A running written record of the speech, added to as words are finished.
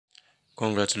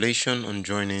Congratulations on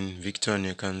joining Victor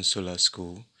Nyekan Solar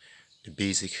School, the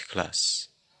basic class.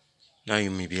 Now you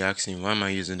may be asking, why am I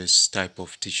using this type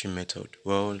of teaching method?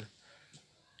 Well,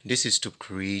 this is to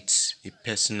create a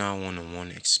personal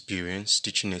one-on-one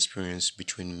teaching experience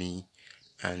between me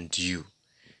and you.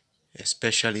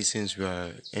 Especially since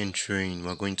we're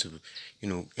going to,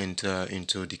 enter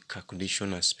into the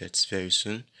calculation aspects very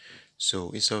soon.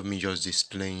 So instead of me just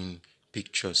displaying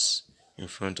pictures in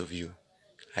front of you,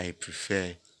 I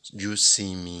prefer you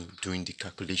seeing me doing the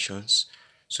calculations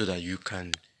so that you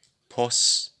can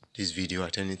pause this video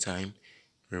at any time,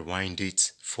 rewind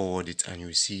it, forward it, and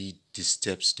you see the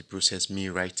steps, the process, me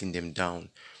writing them down,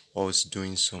 us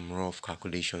doing some rough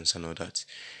calculations and all that.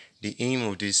 The aim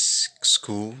of this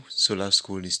school, solar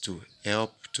school, is to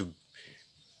help to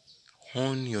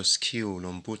hone your skill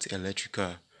on both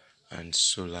electrical and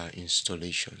solar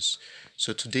installations.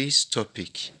 So today's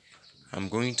topic, I'm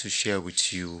going to share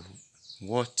with you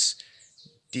what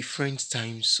different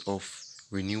types of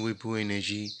renewable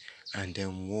energy and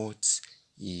then what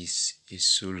is a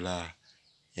solar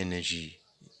energy,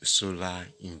 solar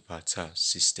inverter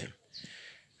system.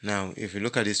 Now, if you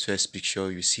look at this first picture,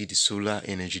 you see the solar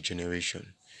energy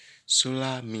generation.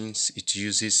 Solar means it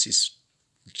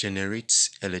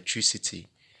generates electricity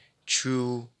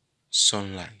through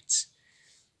sunlight.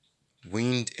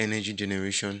 Wind energy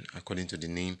generation, according to the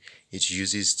name, it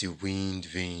uses the wind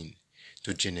vane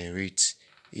to generate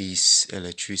its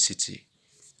electricity.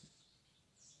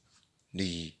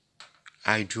 The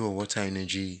hydro water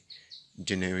energy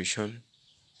generation,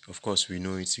 of course we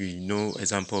know it. We know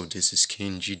example of this is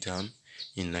Kinji Dam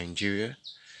in Nigeria.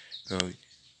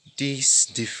 These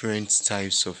different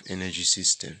types of energy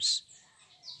systems,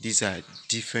 these are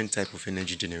different type of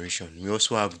energy generation. We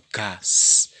also have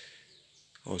gas.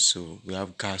 Also, we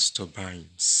have gas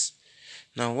turbines.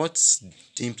 Now, what's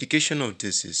the implication of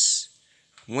this is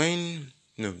when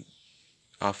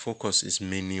our focus is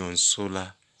mainly on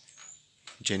solar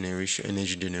generation,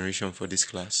 energy generation for this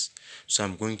class. So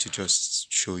I'm going to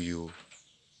just show you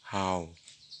how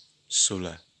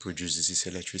solar produces its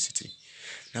electricity.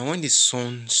 Now, when the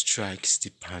sun strikes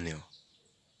the panel,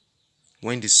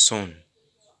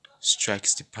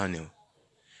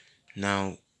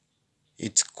 now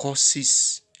it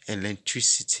causes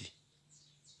electricity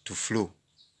to flow.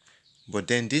 But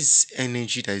then this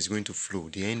energy that is going to flow,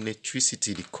 the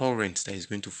electricity, the current that is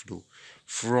going to flow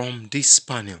from this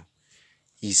panel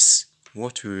is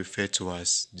what we refer to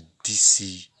as the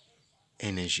DC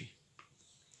energy.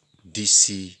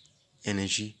 DC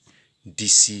energy,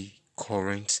 DC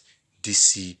current,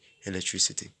 DC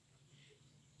electricity.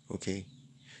 Okay.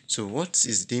 So what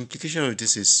is the implication of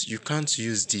this is you can't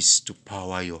use this to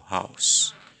power your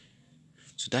house.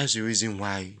 So that's the reason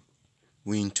why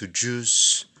we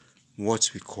introduce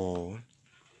what we call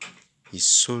a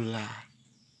solar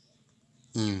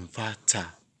inverter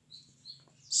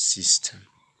system.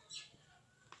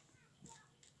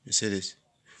 You see this?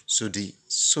 So the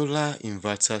solar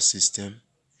inverter system,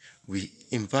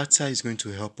 inverter is going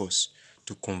to help us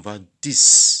to convert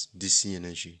this DC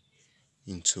energy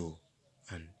into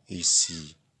an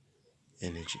AC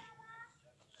energy.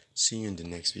 See you in the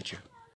next video.